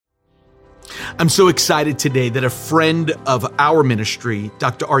I'm so excited today that a friend of our ministry,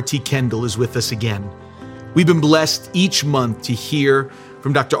 Dr. R.T. Kendall, is with us again. We've been blessed each month to hear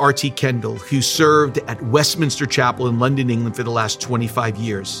from Dr. R.T. Kendall, who served at Westminster Chapel in London, England for the last 25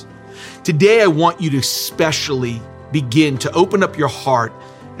 years. Today, I want you to especially begin to open up your heart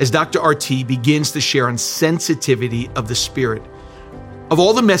as Dr. R.T. begins to share on sensitivity of the Spirit. Of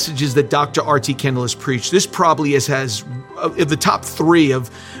all the messages that Dr. R.T. Kendall has preached, this probably has the top three of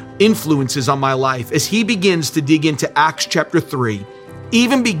influences on my life as he begins to dig into Acts chapter 3,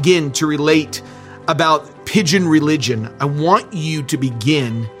 even begin to relate about pigeon religion. I want you to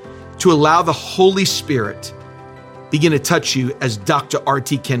begin to allow the Holy Spirit begin to touch you as Dr.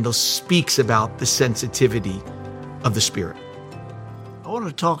 R.T. Kendall speaks about the sensitivity of the Spirit. I want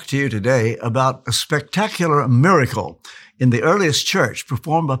to talk to you today about a spectacular miracle in the earliest church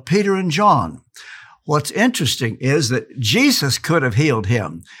performed by Peter and John. What's interesting is that Jesus could have healed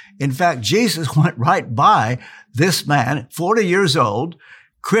him. In fact, Jesus went right by this man, 40 years old,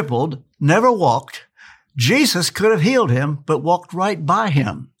 crippled, never walked. Jesus could have healed him, but walked right by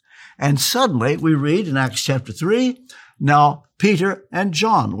him. And suddenly we read in Acts chapter 3, now Peter and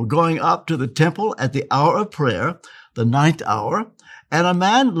John were going up to the temple at the hour of prayer, the 9th hour, and a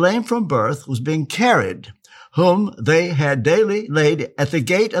man lame from birth was being carried, whom they had daily laid at the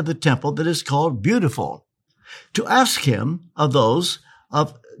gate of the temple that is called Beautiful, to ask him of those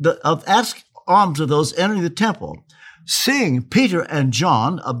ask alms of those entering the temple. Seeing Peter and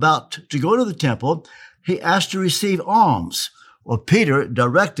John about to go to the temple, he asked to receive alms. Well, Peter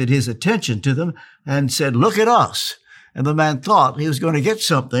directed his attention to them and said, "Look at us." And the man thought he was going to get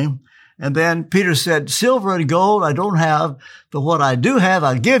something. And then Peter said, "Silver and gold I don't have, but what I do have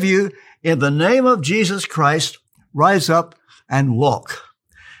I give you. In the name of Jesus Christ, rise up and walk."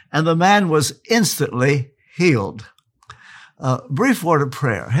 And the man was instantly healed. Brief word of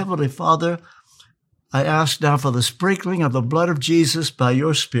prayer. Heavenly Father, I ask now for the sprinkling of the blood of Jesus by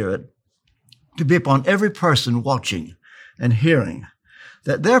your Spirit to be upon every person watching and hearing,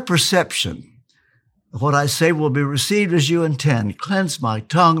 that their perception of what I say will be received as you intend. Cleanse my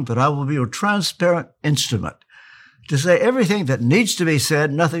tongue that I will be a transparent instrument to say everything that needs to be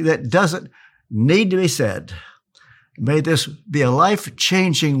said, nothing that doesn't need to be said. May this be a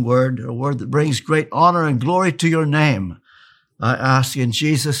life-changing word, a word that brings great honor and glory to your name. I ask in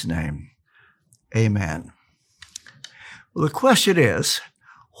Jesus' name, amen. Well, the question is,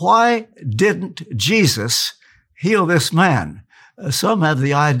 why didn't Jesus heal this man? Some have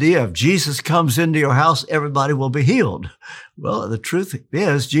the idea if Jesus comes into your house, everybody will be healed. Well, the truth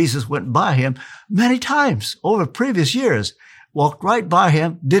is Jesus went by him many times over previous years, walked right by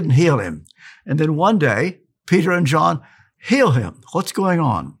him, didn't heal him. And then one day, Peter and John heal him. What's going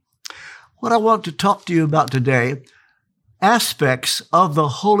on? What I want to talk to you about today, aspects of the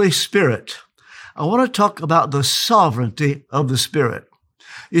Holy Spirit. I want to talk about the sovereignty of the Spirit.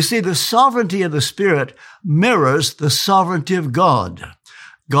 You see, the sovereignty of the Spirit mirrors the sovereignty of God.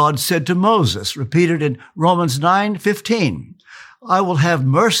 God said to Moses, repeated in Romans 9:15, "I will have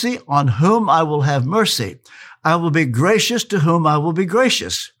mercy on whom I will have mercy. I will be gracious to whom I will be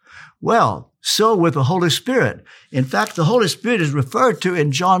gracious." Well, so with the Holy Spirit. In fact, the Holy Spirit is referred to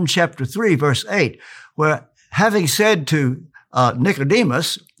in John chapter 3, verse 8, where having said to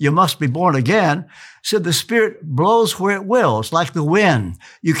Nicodemus, "You must be born again," said the Spirit blows where it will. It's like the wind.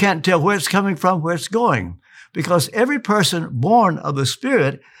 You can't tell where it's coming from, where it's going. Because every person born of the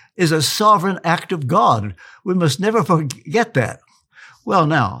Spirit is a sovereign act of God. We must never forget that. Well,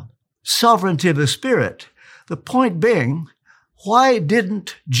 now, sovereignty of the Spirit. The point being, why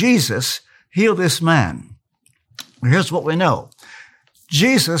didn't Jesus heal this man? Here's what we know.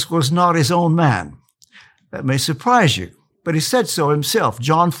 Jesus was not his own man. That may surprise you, but he said so himself.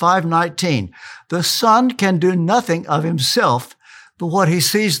 John 5:19, "The Son can do nothing of himself but what he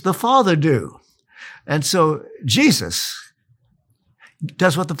sees the Father do." And so Jesus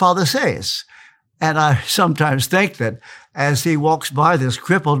does what the Father says. And I sometimes think that as he walks by this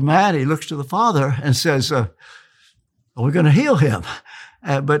crippled man, he looks to the Father and says, "Are we going to heal him?"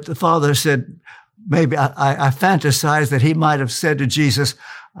 But the Father said, maybe I fantasize that he might have said to Jesus,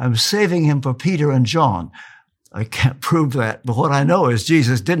 "I'm saving him for Peter and John." I can't prove that, but what I know is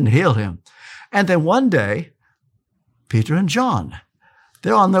Jesus didn't heal him. And then one day, Peter and John,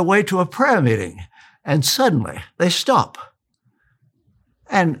 they're on their way to a prayer meeting, and suddenly they stop.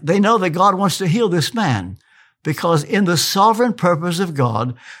 And they know that God wants to heal this man, because in the sovereign purpose of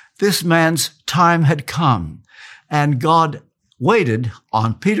God, this man's time had come, and God waited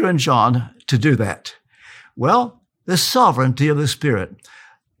on Peter and John to do that. Well, the sovereignty of the Spirit.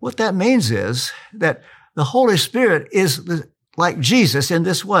 What that means is that the Holy Spirit is like Jesus in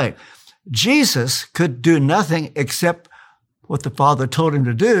this way. Jesus could do nothing except what the Father told him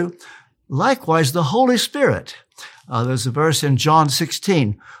to do. Likewise, the Holy Spirit. There's a verse in John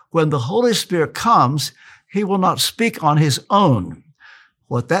 16. When the Holy Spirit comes, he will not speak on his own.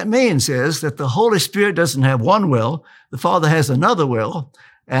 What that means is that the Holy Spirit doesn't have one will, the Father has another will,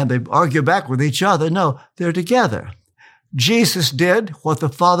 and they argue back with each other. No, they're together. Jesus did what the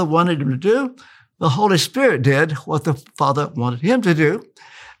Father wanted him to do. The Holy Spirit did what the Father wanted him to do.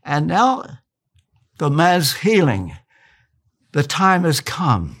 And now the man's healing. The time has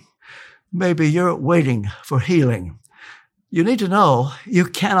come. Maybe you're waiting for healing. You need to know you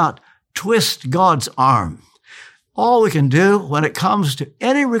cannot twist God's arm. All we can do when it comes to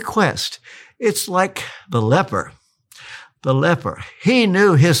any request, it's like the leper. The leper, he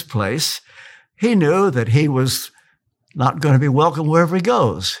knew his place. He knew that he was not going to be welcome wherever he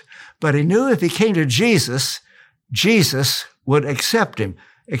goes. But he knew if he came to Jesus, Jesus would accept him,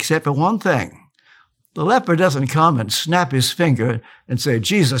 except for one thing. The leper doesn't come and snap his finger and say,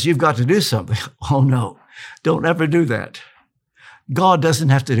 Jesus, you've got to do something. Oh, no, don't ever do that. God doesn't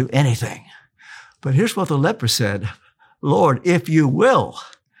have to do anything. But here's what the leper said, Lord, if you will,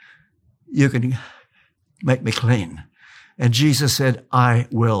 you can make me clean. And Jesus said, I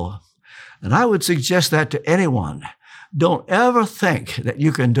will. And I would suggest that to anyone. Don't ever think that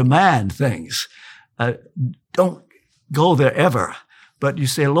you can demand things. Don't go there ever. But you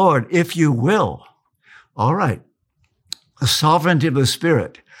say, Lord, if you will. All right. The sovereignty of the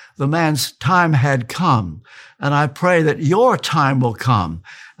Spirit. The man's time had come. And I pray that your time will come.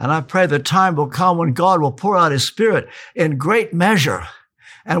 And I pray the time will come when God will pour out his Spirit in great measure.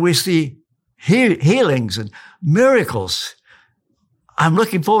 And we see healings and miracles. I'm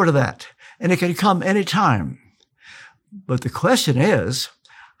looking forward to that. And it can come anytime. But the question is,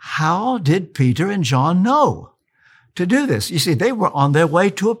 how did Peter and John know to do this? You see, they were on their way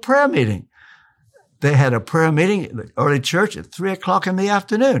to a prayer meeting. They had a prayer meeting in the early church at 3:00 in the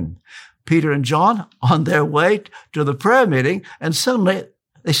afternoon. Peter and John on their way to the prayer meeting, and suddenly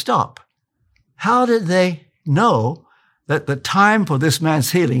they stop. How did they know that the time for this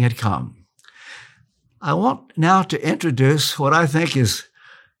man's healing had come? I want now to introduce what I think is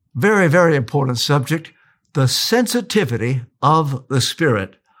very, very important subject, the sensitivity of the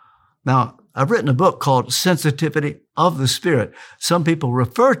Spirit. Now, I've written a book called Sensitivity of the Spirit. Some people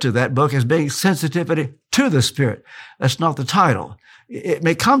refer to that book as being sensitivity to the Spirit. That's not the title. It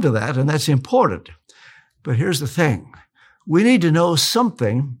may come to that, and that's important. But here's the thing. We need to know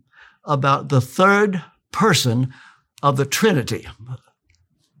something about the third person of the Trinity.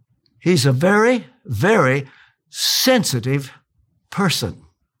 He's a very, very sensitive person.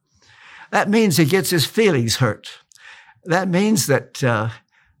 That means he gets his feelings hurt. That means that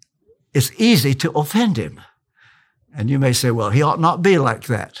it's easy to offend him. And you may say, well, he ought not be like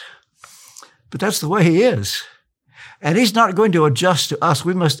that. But that's the way he is. And he's not going to adjust to us.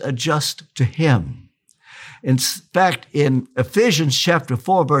 We must adjust to him. In fact, in Ephesians chapter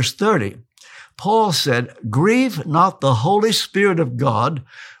 4, verse 30, Paul said, grieve not the Holy Spirit of God,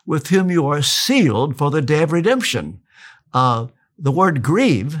 with whom you are sealed for the day of redemption. The word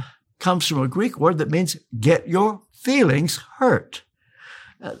grieve comes from a Greek word that means get your feelings hurt.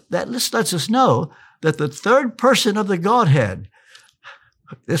 That lets us know that the third person of the Godhead,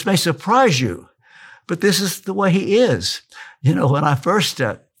 this may surprise you, but this is the way he is. You know, when I first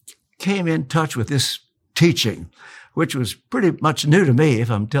came in touch with this teaching, which was pretty much new to me, if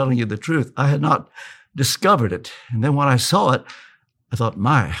I'm telling you the truth, I had not discovered it. And then when I saw it, I thought,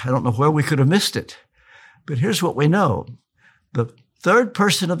 I don't know where we could have missed it. But here's what we know. The third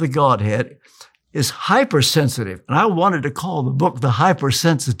person of the Godhead is hypersensitive. And I wanted to call the book The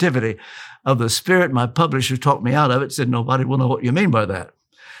Hypersensitivity of the Spirit. My publisher talked me out of it, said, nobody will know what you mean by that.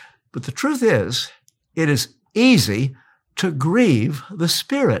 But the truth is, it is easy to grieve the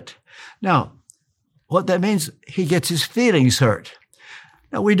Spirit. Now, what that means, he gets his feelings hurt.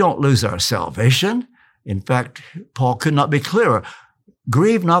 Now, we don't lose our salvation. In fact, Paul could not be clearer.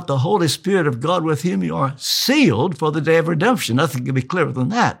 Grieve not the Holy Spirit of God, with whom you are sealed for the day of redemption. Nothing can be clearer than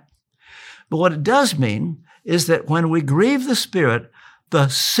that. But what it does mean is that when we grieve the Spirit, the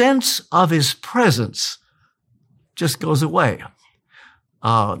sense of his presence just goes away.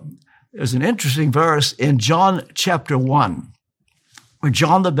 There's an interesting verse in John chapter 1, where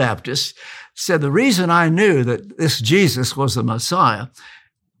John the Baptist said, the reason I knew that this Jesus was the Messiah,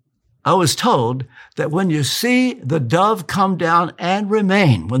 I was told that when you see the dove come down and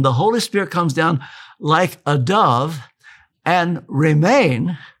remain, when the Holy Spirit comes down like a dove and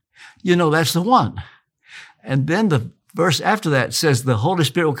remain, you know that's the one. And then the verse after that says the Holy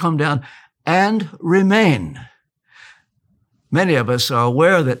Spirit will come down and remain. Many of us are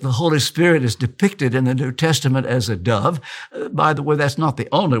aware that the Holy Spirit is depicted in the New Testament as a dove. By the way, that's not the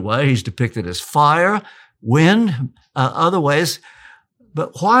only way. He's depicted as fire, wind, other ways.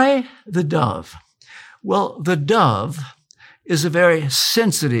 But why the dove? Well, the dove is a very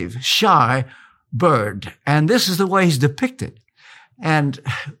sensitive, shy bird. And this is the way he's depicted. And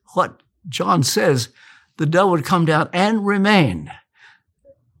what John says, the dove would come down and remain.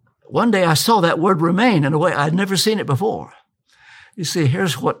 One day I saw that word remain in a way I'd never seen it before. You see,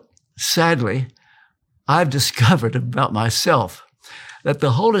 here's what, sadly, I've discovered about myself, that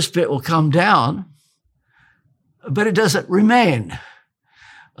the Holy Spirit will come down, but it doesn't remain.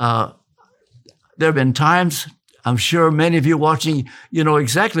 There have been times, I'm sure many of you watching, you know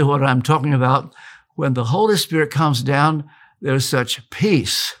exactly what I'm talking about. When the Holy Spirit comes down, there's such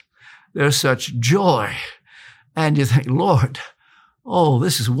peace, there's such joy, and you think, Lord, oh,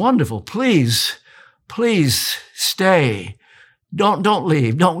 this is wonderful. Please stay. Don't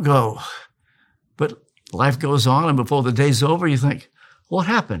leave. Don't go. But life goes on, and before the day's over, you think, what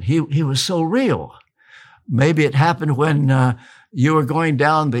happened? He was so real. Maybe it happened when you were going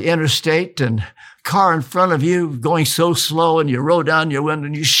down the interstate and car in front of you going so slow, and you roll down your window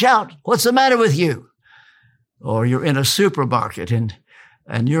and you shout, what's the matter with you? Or you're in a supermarket and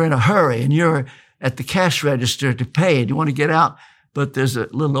you're in a hurry and you're at the cash register to pay and you want to get out, but there's a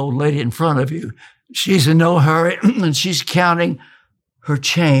little old lady in front of you. She's in no hurry and she's counting her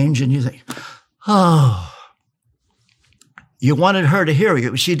change, and you think, oh, you wanted her to hear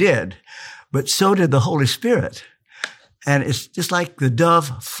you. She did, but so did the Holy Spirit. And it's just like the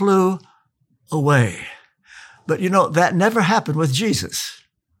dove flew away. But you know, that never happened with Jesus.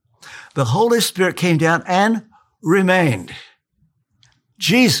 The Holy Spirit came down and remained.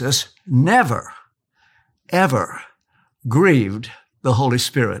 Jesus never, ever grieved the Holy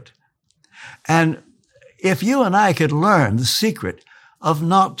Spirit. And if you and I could learn the secret of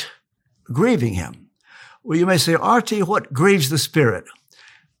not grieving him, well, you may say, R.T., what grieves the Spirit?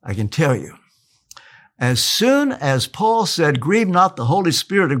 I can tell you. As soon as Paul said, grieve not the Holy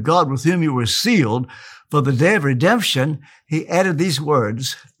Spirit of God with whom you were sealed for the day of redemption, he added these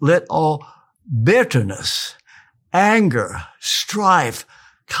words, let all bitterness, anger, strife,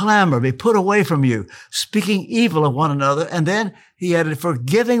 clamor be put away from you, speaking evil of one another. And then he added,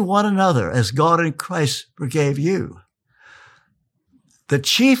 forgiving one another as God in Christ forgave you. The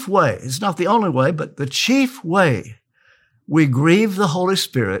chief way, it's not the only way, but the chief way we grieve the Holy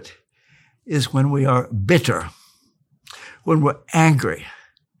Spirit is when we are bitter, when we're angry.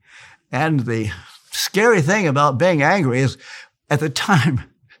 And the scary thing about being angry is at the time,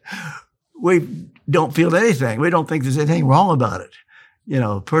 we don't feel anything. We don't think there's anything wrong about it. You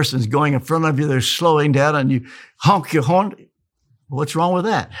know, a person's going in front of you, they're slowing down, and you honk your horn. What's wrong with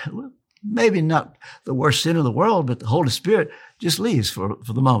that? Well, maybe not the worst sin in the world, but the Holy Spirit just leaves for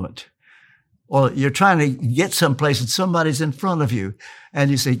the moment. Or you're trying to get someplace and somebody's in front of you, and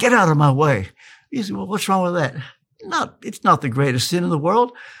you say, get out of my way. You say, well, what's wrong with that? It's not the greatest sin in the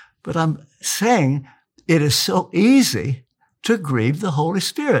world, but I'm saying it is so easy to grieve the Holy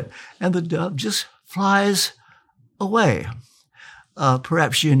Spirit, and the dove just flies away.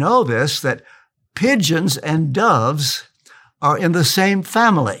 Perhaps you know this, that pigeons and doves are in the same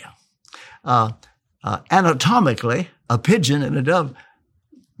family. Anatomically, a pigeon and a dove,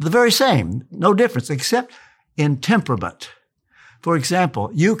 the very same, no difference, except in temperament. For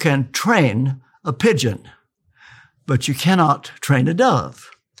example, you can train a pigeon, but you cannot train a dove.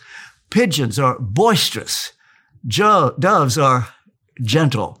 Pigeons are boisterous. Doves are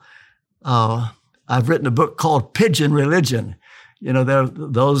gentle. I've written a book called Pigeon Religion. You know, there are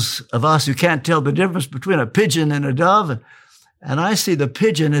those of us who can't tell the difference between a pigeon and a dove. And I see the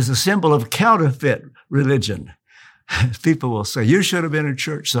pigeon as a symbol of counterfeit religion. People will say, you should have been in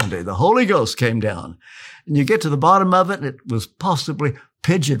church Sunday. The Holy Ghost came down. And you get to the bottom of it, and it was possibly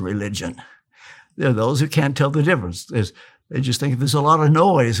pigeon religion. There are those who can't tell the difference. They just think there's a lot of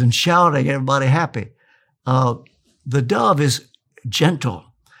noise and shouting, everybody happy. The dove is gentle.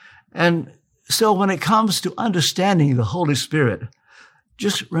 And so when it comes to understanding the Holy Spirit,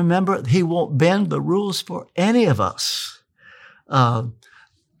 just remember he won't bend the rules for any of us.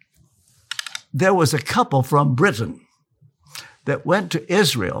 There was a couple from Britain that went to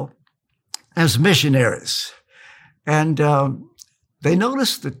Israel as missionaries. And they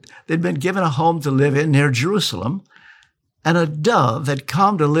noticed that they'd been given a home to live in near Jerusalem, and a dove had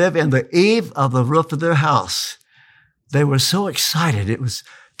come to live in the eave of the roof of their house. They were so excited. It was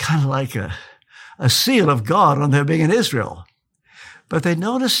kind of like a seal of God on their being in Israel. But they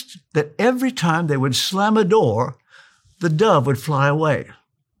noticed that every time they would slam a door, the dove would fly away.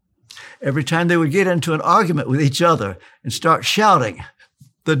 Every time they would get into an argument with each other and start shouting,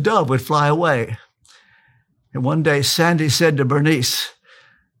 the dove would fly away. And one day, Sandy said to Bernice,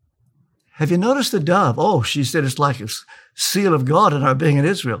 "Have you noticed the dove?" "Oh," she said, "it's like a seal of God in our being in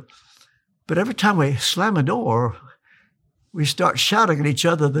Israel. But every time we slam a door, we start shouting at each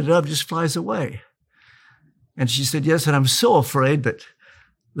other, the dove just flies away." And she said, "Yes, and I'm so afraid that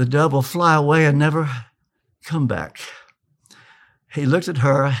the dove will fly away and never come back." He looked at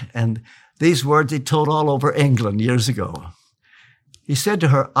her, and these words he told all over England years ago. He said to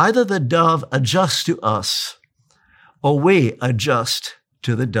her, "Either the dove adjusts to us, or we adjust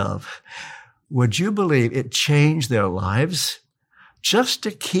to the dove." Would you believe it changed their lives? Just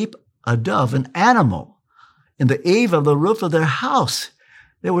to keep a dove, an animal, in the eave of the roof of their house.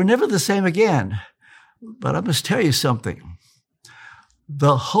 They were never the same again. But I must tell you something.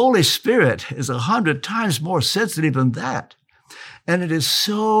 The Holy Spirit is 100 times more sensitive than that. And it is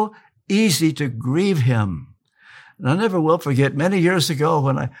so easy to grieve him. And I never will forget, many years ago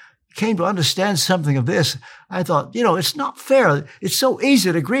when I came to understand something of this, I thought, it's not fair. It's so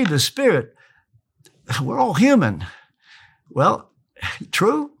easy to grieve the Spirit. We're all human. Well,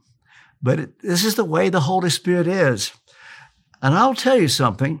 true, but this is the way the Holy Spirit is. And I'll tell you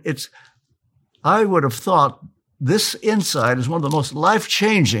something. I would have thought this insight is one of the most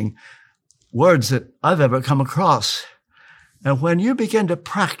life-changing words that I've ever come across. And when you begin to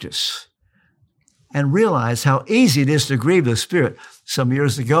practice and realize how easy it is to grieve the Spirit, some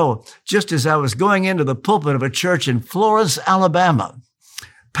years ago, just as I was going into the pulpit of a church in Florence, Alabama,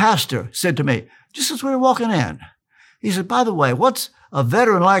 pastor said to me, just as we were walking in, he said, "By the way, what's a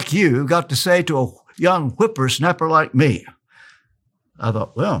veteran like you got to say to a young whippersnapper like me?" I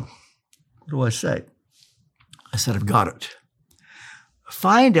thought, well, what do I say? I said, "I've got it.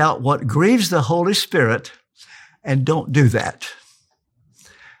 Find out what grieves the Holy Spirit and don't do that.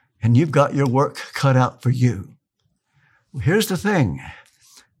 And you've got your work cut out for you." Well, here's the thing.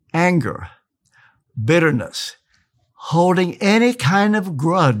 Anger, bitterness, holding any kind of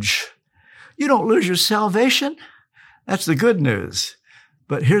grudge. You don't lose your salvation. That's the good news.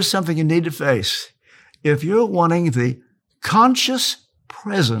 But here's something you need to face. If you're wanting the conscious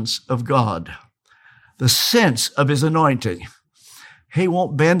presence of God, the sense of his anointing, he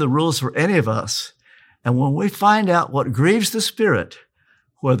won't bend the rules for any of us. And when we find out what grieves the Spirit,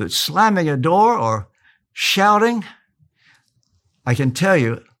 whether it's slamming a door or shouting, I can tell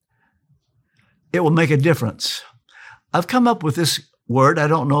you, it will make a difference. I've come up with this word. I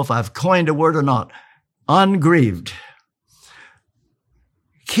don't know if I've coined a word or not. Ungrieved.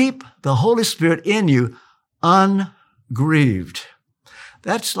 Keep the Holy Spirit in you ungrieved.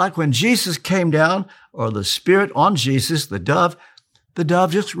 That's like when Jesus came down, or the Spirit on Jesus, the dove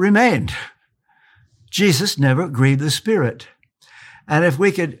just remained. Jesus never grieved the Spirit. And if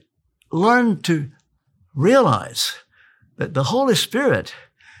we could learn to realize that the Holy Spirit,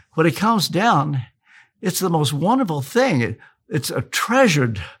 when he comes down, it's the most wonderful thing. It's a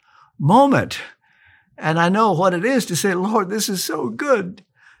treasured moment. And I know what it is to say, "Lord, this is so good.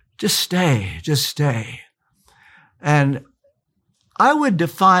 Just stay. And I would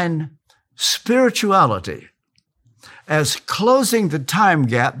define spirituality as closing the time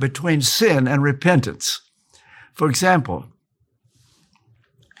gap between sin and repentance. For example,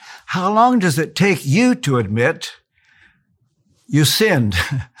 how long does it take you to admit you sinned?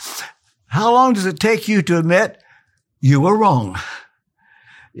 How long does it take you to admit you were wrong?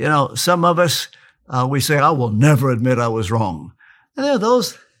 Some of us, we say, "I will never admit I was wrong." And there are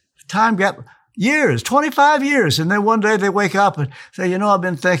those time gap years, 25 years. And then one day they wake up and say, "I've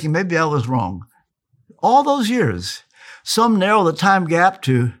been thinking maybe I was wrong." All those years. Some narrow the time gap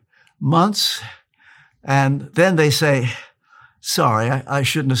to months. And then they say, "Sorry, I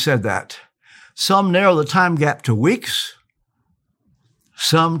shouldn't have said that." Some narrow the time gap to weeks.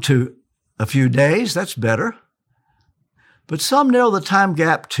 Some to a few days. That's better. But some narrow the time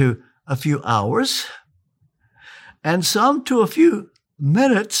gap to a few hours. And some to a few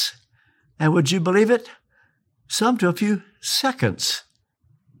minutes. And would you believe it? Some to a few seconds.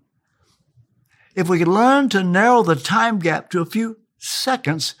 If we could learn to narrow the time gap to a few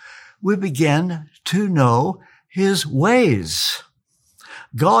seconds, we begin to know his ways.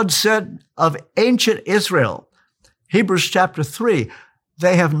 God said of ancient Israel, Hebrews chapter 3,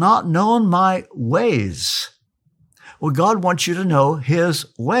 "They have not known my ways." Well, God wants you to know his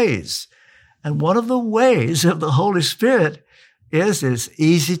ways. And one of the ways of the Holy Spirit is it's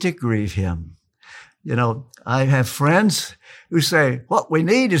easy to grieve him. I have friends who say, "What we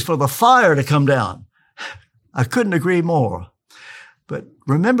need is for the fire to come down." I couldn't agree more. But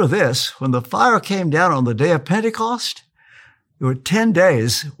remember this, when the fire came down on the day of Pentecost, There were 10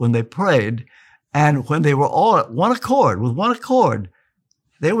 days when they prayed, and when they were all at one accord, with one accord,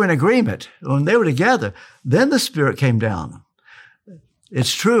 they were in agreement. When they were together, then the Spirit came down.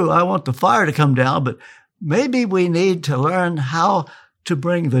 It's true, I want the fire to come down, but maybe we need to learn how to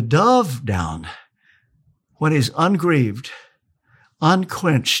bring the dove down when he's ungrieved,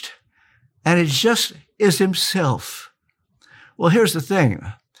 unquenched, and it just is himself. Well, here's the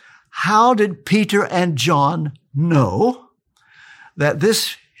thing. How did Peter and John know that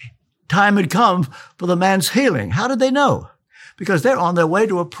this time had come for the man's healing? How did they know? Because they're on their way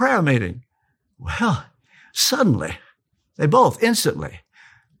to a prayer meeting. Well, suddenly, they both instantly,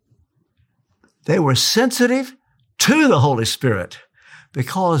 they were sensitive to the Holy Spirit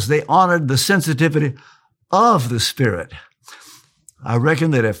because they honored the sensitivity of the Spirit. I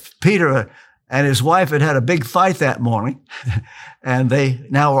reckon that if Peter and his wife had had a big fight that morning and they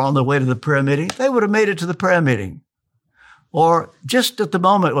now were on their way to the prayer meeting, they would have made it to the prayer meeting. Or just at the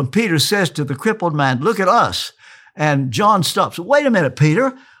moment when Peter says to the crippled man, "Look at us," and John stops. "Wait a minute,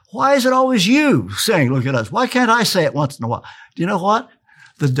 Peter. Why is it always you saying, 'Look at us'? Why can't I say it once in a while?" Do you know what?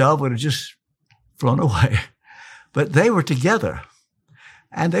 The dove would have just flown away. But they were together,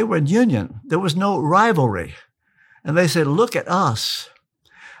 and they were in union. There was no rivalry. And they said, "Look at us."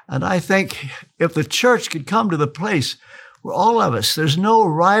 And I think if the church could come to the place where all of us, there's no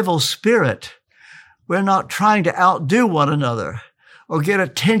rival spirit. We're not trying to outdo one another or get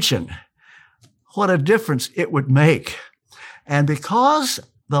attention. What a difference it would make. And because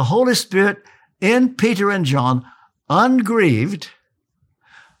the Holy Spirit in Peter and John, ungrieved,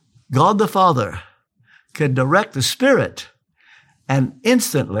 God the Father could direct the Spirit, and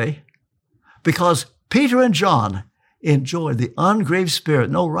instantly, because Peter and John enjoyed the ungrieved Spirit,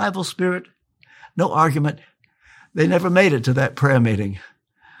 no rival spirit, no argument, they never made it to that prayer meeting.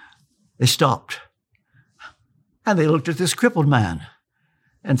 They stopped. And they looked at this crippled man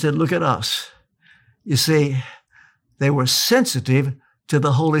and said, "Look at us." You see, they were sensitive to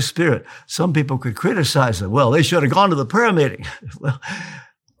the Holy Spirit. Some people could criticize them. Well, they should have gone to the prayer meeting. Well,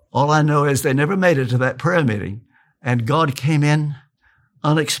 all I know is they never made it to that prayer meeting, and God came in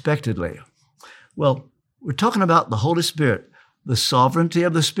unexpectedly. Well, we're talking about the Holy Spirit, the sovereignty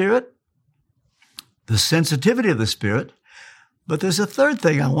of the Spirit, the sensitivity of the Spirit, but there's a third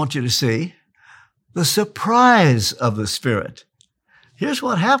thing I want you to see, the surprise of the Spirit. Here's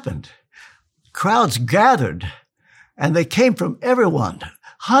what happened. Crowds gathered, and they came from everyone,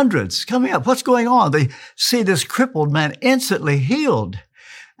 hundreds coming up. What's going on? They see this crippled man instantly healed.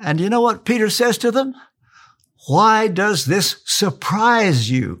 And you know what Peter says to them? "Why does this surprise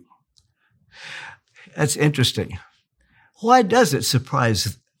you?" That's interesting. Why does it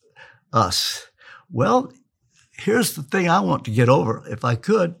surprise us? Well, here's the thing I want to get over, if I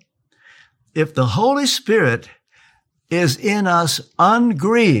could. If the Holy Spirit is in us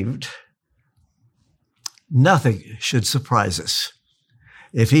ungrieved, nothing should surprise us.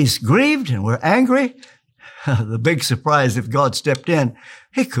 If he's grieved and we're angry, the big surprise if God stepped in,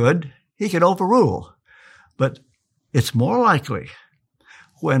 he could overrule. But it's more likely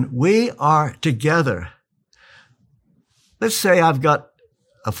when we are together. Let's say I've got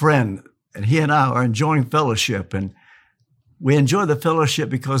a friend and he and I are enjoying fellowship, and we enjoy the fellowship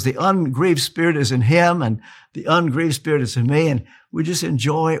because the ungrieved Spirit is in him and the ungrieved Spirit is in me, and we just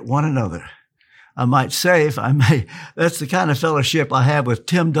enjoy one another. I might say, if I may, that's the kind of fellowship I have with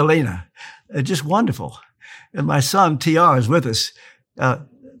Tim Delena. It's just wonderful. And my son, TR, is with us.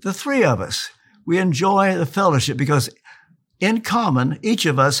 The three of us, we enjoy the fellowship because in common, each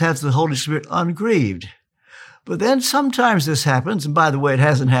of us has the Holy Spirit ungrieved. But then sometimes this happens, and by the way, it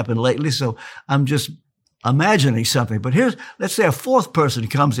hasn't happened lately, so I'm just imagining something. But let's say a fourth person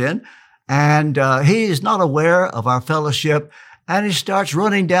comes in, and he is not aware of our fellowship, and he starts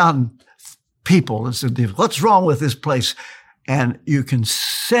running down people and says, "What's wrong with this place?" And you can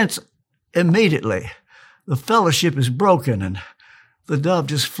sense immediately the fellowship is broken, and the dove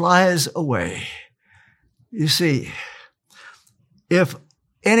just flies away. You see, if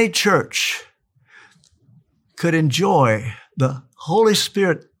any church could enjoy the Holy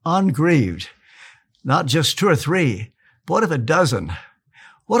Spirit ungrieved, not just 2 or 3, but what if a dozen?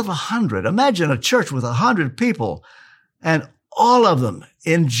 What if 100? Imagine a church with 100 people and all of them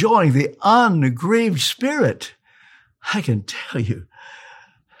enjoying the ungrieved Spirit. I can tell you,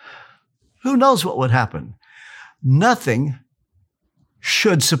 who knows what would happen? Nothing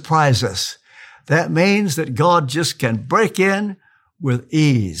should surprise us. That means that God just can break in with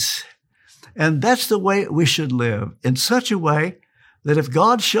ease. And that's the way we should live, in such a way that if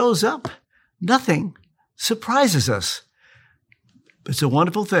God shows up, nothing surprises us. It's a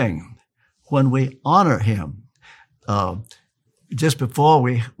wonderful thing when we honor him. just before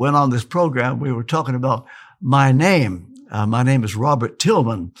we went on this program, we were talking about my name. My name is Robert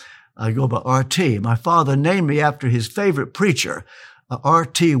Tillman. I go by R.T. My father named me after his favorite preacher,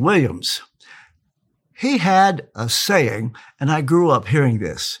 R.T. Williams. He had a saying, and I grew up hearing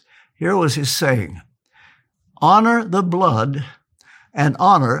this. Here was his saying: honor the blood and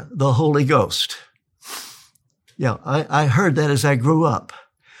honor the Holy Ghost. Yeah, I heard that as I grew up.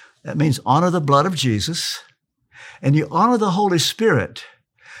 That means honor the blood of Jesus, and you honor the Holy Spirit,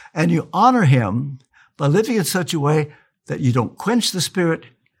 and you honor him by living in such a way that you don't quench the Spirit,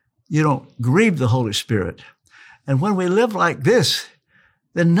 you don't grieve the Holy Spirit. And when we live like this,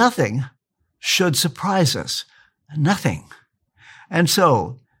 then nothing should surprise us. Nothing. And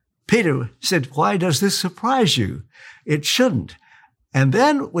so Peter said, why does this surprise you? It shouldn't. And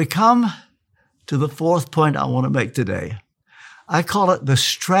then we come to the fourth point I want to make today. I call it the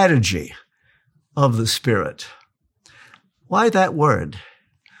strategy of the Spirit. Why that word?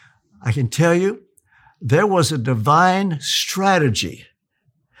 I can tell you, there was a divine strategy.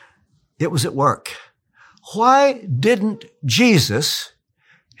 It was at work. Why didn't Jesus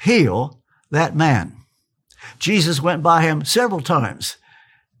heal that man? Jesus went by him several times.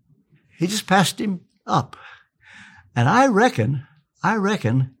 He just passed him up. And I reckon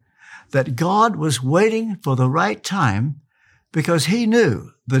that God was waiting for the right time because he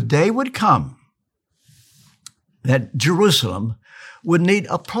knew the day would come that Jerusalem would need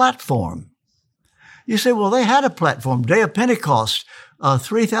a platform. You say, well, they had a platform. Day of Pentecost,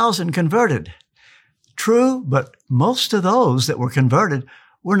 3,000 converted. True, but most of those that were converted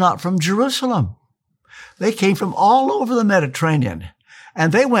were not from Jerusalem. They came from all over the Mediterranean,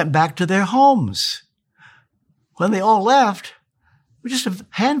 and they went back to their homes. When they all left, just a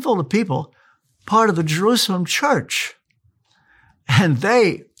handful of people, part of the Jerusalem church. And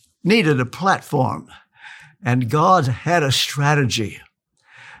they needed a platform. And God had a strategy.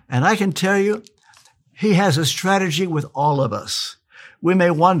 And I can tell you, he has a strategy with all of us. We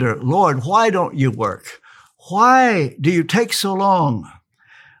may wonder, Lord, why don't you work? Why do you take so long?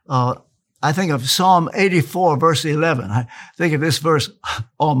 I think of Psalm 84, verse 11. I think of this verse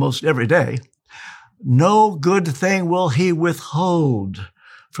almost every day. No good thing will he withhold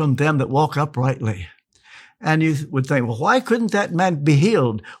from them that walk uprightly. And you would think, well, why couldn't that man be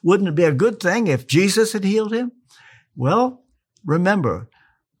healed? Wouldn't it be a good thing if Jesus had healed him? Well, remember,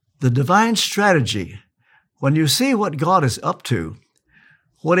 the divine strategy, when you see what God is up to,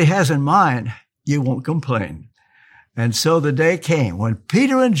 what he has in mind, you won't complain. And so the day came when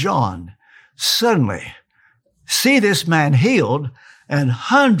Peter and John suddenly see this man healed, and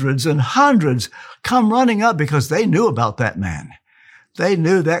hundreds come running up because they knew about that man. They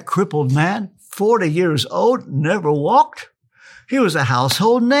knew that crippled man, 40 years old, never walked. He was a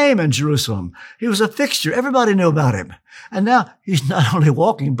household name in Jerusalem. He was a fixture. Everybody knew about him. And now he's not only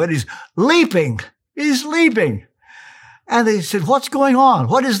walking, but he's leaping. He's leaping. And they said, what's going on?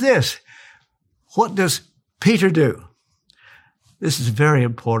 What is this? What does Peter do? This is very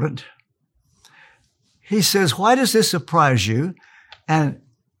important. He says, why does this surprise you? And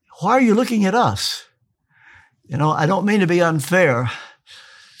why are you looking at us? You know, I don't mean to be unfair,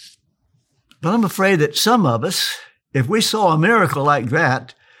 but I'm afraid that some of us, if we saw a miracle like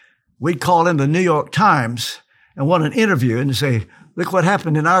that, we'd call in the New York Times and want an interview and say, look what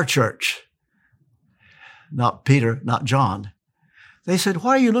happened in our church. Not Peter, not John. They said,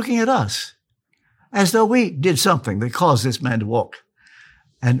 why are you looking at us? As though we did something that caused this man to walk.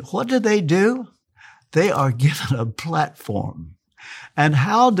 And what did they do? They are given a platform. And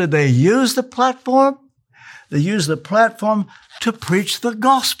how did they use the platform? They used the platform to preach the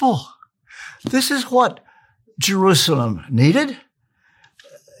gospel. This is what Jerusalem needed.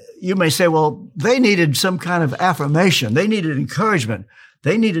 You may say, well, they needed some kind of affirmation. They needed encouragement.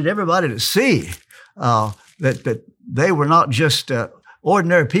 They needed everybody to see that they were not just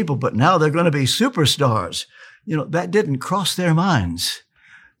ordinary people, but now they're going to be superstars. You know, that didn't cross their minds.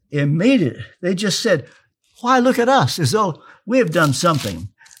 Immediately, they just said, why look at us as though we have done something?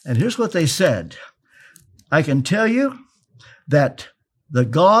 And here's what they said. I can tell you that the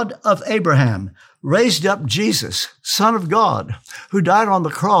God of Abraham raised up Jesus, Son of God, who died on the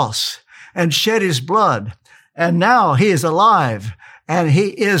cross and shed his blood. And now he is alive and he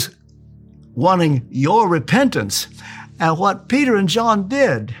is wanting your repentance. And what Peter and John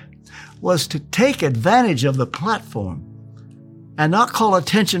did was to take advantage of the platform and not call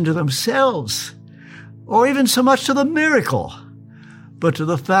attention to themselves or even so much to the miracle, but to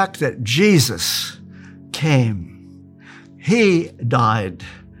the fact that Jesus came. He died.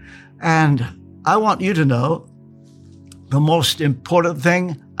 And I want you to know the most important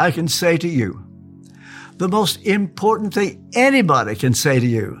thing I can say to you. the most important thing anybody can say to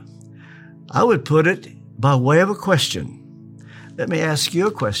you? I would put it by way of a question. Let me ask you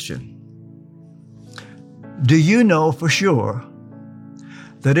a question. Do you know for sure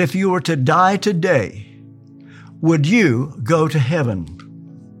that if you were to die today, would you go to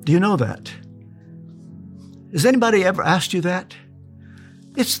heaven? Do you know that? Has anybody ever asked you that?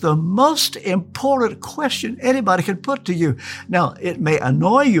 It's the most important question anybody can put to you. Now, it may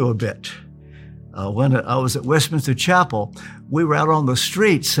annoy you a bit. When I was at Westminster Chapel, we were out on the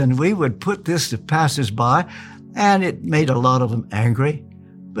streets and we would put this to passers-by, and it made a lot of them angry.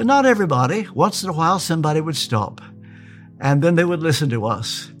 But not everybody. Once in a while, somebody would stop, and then they would listen to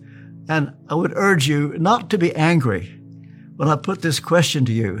us. And I would urge you not to be angry when I put this question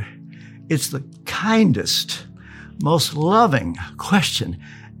to you. It's the kindest, most loving question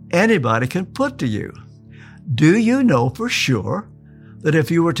anybody can put to you. Do you know for sure that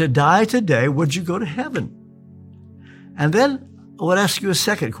if you were to die today, would you go to heaven? And then I would ask you a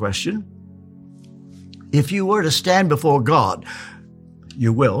second question. If you were to stand before God,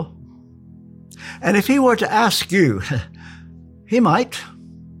 you will. And if He were to ask you, He might,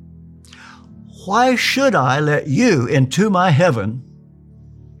 why should I let you into my heaven?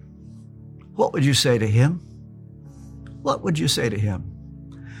 What would you say to Him? What would you say to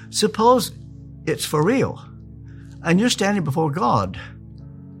Him? Suppose it's for real, and you're standing before God,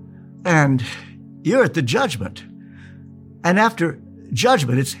 and you're at the judgment. And after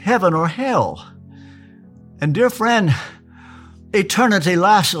judgment, it's heaven or hell. And dear friend, eternity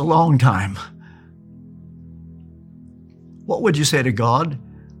lasts a long time. What would you say to God?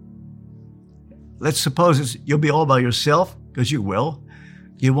 Let's suppose you'll be all by yourself, because you will.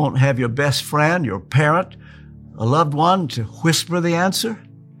 You won't have your best friend, your parent, a loved one to whisper the answer.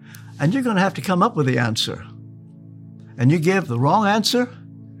 And you're going to have to come up with the answer. And you give the wrong answer,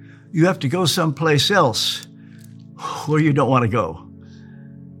 you have to go someplace else where you don't want to go.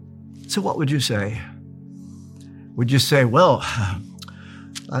 So what would you say? Would you say, well,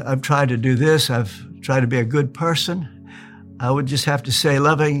 I've tried to do this. I've tried to be a good person. I would just have to say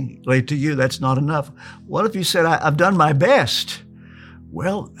lovingly to you, that's not enough. What if you said, I've done my best?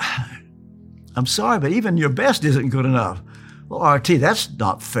 Well, I'm sorry, but even your best isn't good enough. Well, RT, that's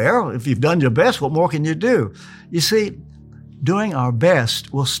not fair. If you've done your best, what more can you do? You see, doing our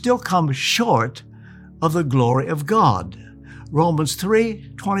best will still come short of the glory of God. Romans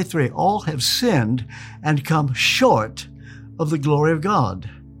 3:23, all have sinned and come short of the glory of God.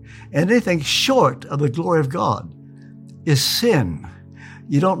 And anything short of the glory of God is sin.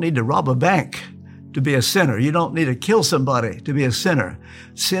 You don't need to rob a bank to be a sinner. You don't need to kill somebody to be a sinner.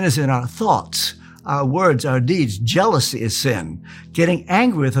 Sin is in our thoughts, our words, our deeds. Jealousy is sin. Getting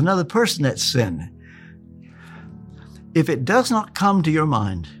angry with another person, that's sin. If it does not come to your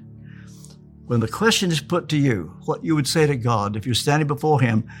mind, when the question is put to you, what you would say to God if you're standing before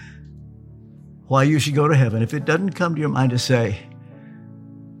Him, why you should go to heaven, if it doesn't come to your mind to say,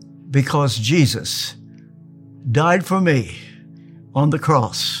 because Jesus died for me on the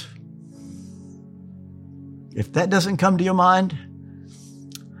cross. If that doesn't come to your mind,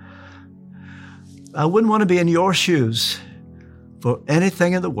 I wouldn't want to be in your shoes for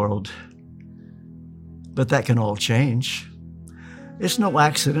anything in the world. But that can all change. It's no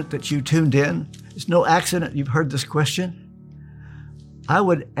accident that you tuned in. It's no accident you've heard this question. I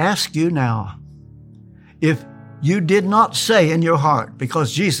would ask you now, if you did not say in your heart,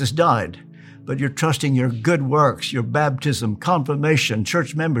 because Jesus died, but you're trusting your good works, your baptism, confirmation,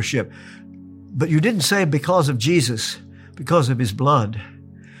 church membership, but you didn't say because of Jesus, because of His blood,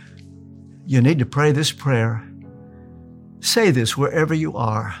 you need to pray this prayer. Say this wherever you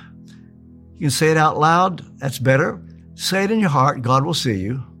are. You can say it out loud. That's better. Say it in your heart. God will see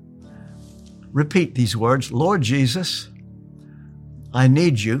you. Repeat these words. Lord Jesus, I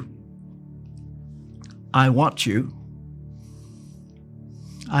need you. I want you.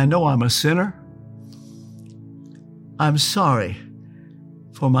 I know I'm a sinner. I'm sorry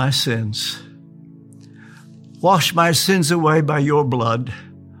for my sins. Wash my sins away by your blood.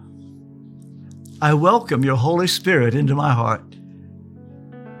 I welcome your Holy Spirit into my heart.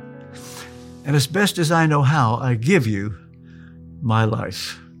 And as best as I know how, I give you my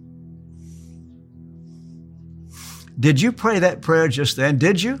life. Did you pray that prayer just then?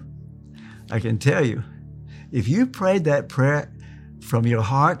 Did you? I can tell you, if you prayed that prayer from your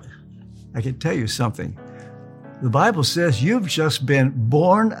heart, I can tell you something. The Bible says you've just been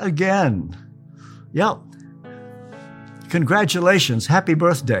born again. Yep. Congratulations. Happy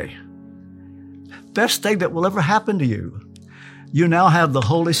birthday. Best thing that will ever happen to you. You now have the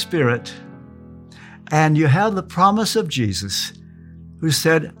Holy Spirit, and you have the promise of Jesus, who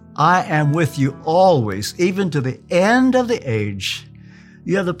said, I am with you always, even to the end of the age.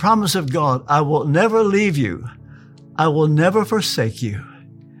 You have the promise of God. I will never leave you. I will never forsake you.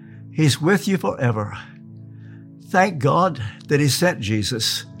 He's with you forever. Thank God that He sent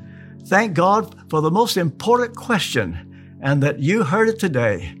Jesus. Thank God for the most important question, and that you heard it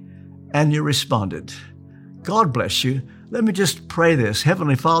today and you responded. God bless you. Let me just pray this.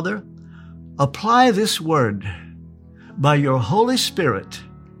 Heavenly Father, apply this word by your Holy Spirit.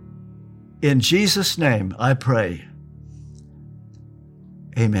 In Jesus' name I pray.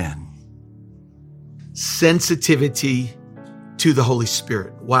 Amen. Sensitivity to the Holy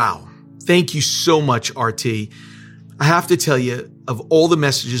Spirit. Wow. Thank you so much, RT. I have to tell you, of all the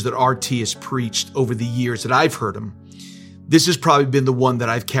messages that RT has preached over the years that I've heard him, this has probably been the one that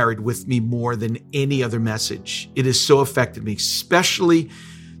I've carried with me more than any other message. It has so affected me, especially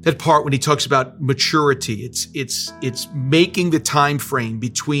that part when he talks about maturity. It's making the time frame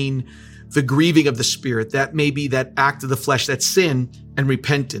between the grieving of the Spirit, that may be that act of the flesh, that sin, and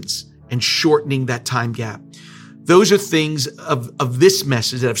repentance, and shortening that time gap. Those are things of this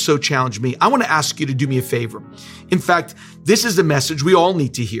message that have so challenged me. I want to ask you to do me a favor. In fact, this is a message we all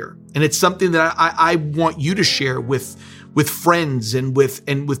need to hear. And it's something that I want you to share with friends and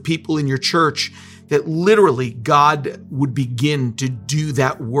with people in your church, that literally God would begin to do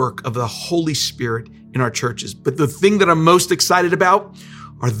that work of the Holy Spirit in our churches. But the thing that I'm most excited about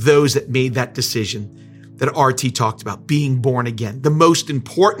are those that made that decision that RT talked about, being born again. The most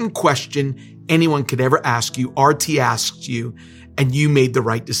important question anyone could ever ask you, RT asked you, and you made the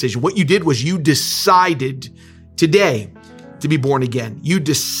right decision. What you did was you decided today to be born again. You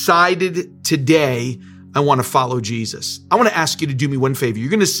decided today, I want to follow Jesus. I want to ask you to do me one favor. You're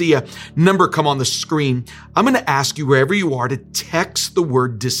going to see a number come on the screen. I'm going to ask you, wherever you are, to text the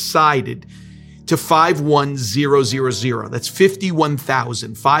word decided to 51000. That's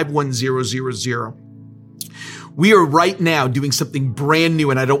 51,000, 51000. We are right now doing something brand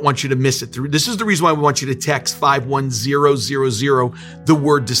new, and I don't want you to miss it. This is the reason why we want you to text 51000, the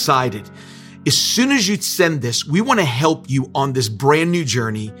word decided. As soon as you send this, we want to help you on this brand new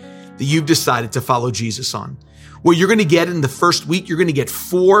journey that you've decided to follow Jesus on. What you're going to get in the first week, you're going to get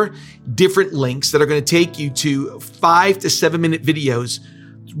 4 different links that are going to take you to 5 to 7 minute videos,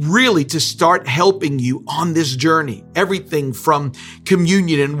 really to start helping you on this journey. Everything from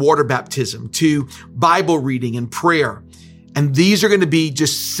communion and water baptism to Bible reading and prayer. And these are going to be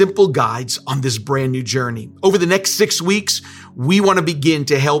just simple guides on this brand new journey. Over the next 6 weeks, we want to begin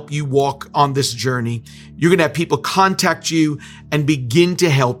to help you walk on this journey. You're going to have people contact you and begin to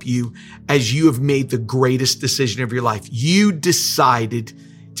help you as you have made the greatest decision of your life. You decided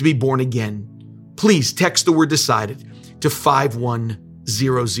to be born again. Please text the word decided to 51000.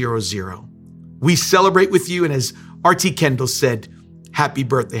 We celebrate with you. And as RT Kendall said, happy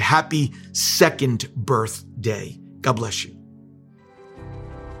birthday, happy second birthday. God bless you.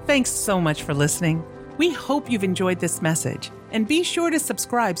 Thanks so much for listening. We hope you've enjoyed this message, and be sure to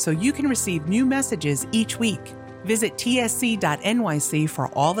subscribe so you can receive new messages each week. Visit tsc.nyc for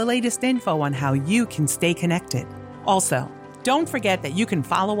all the latest info on how you can stay connected. Also, don't forget that you can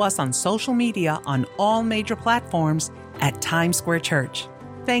follow us on social media on all major platforms at Times Square Church.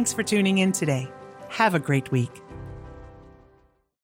 Thanks for tuning in today. Have a great week.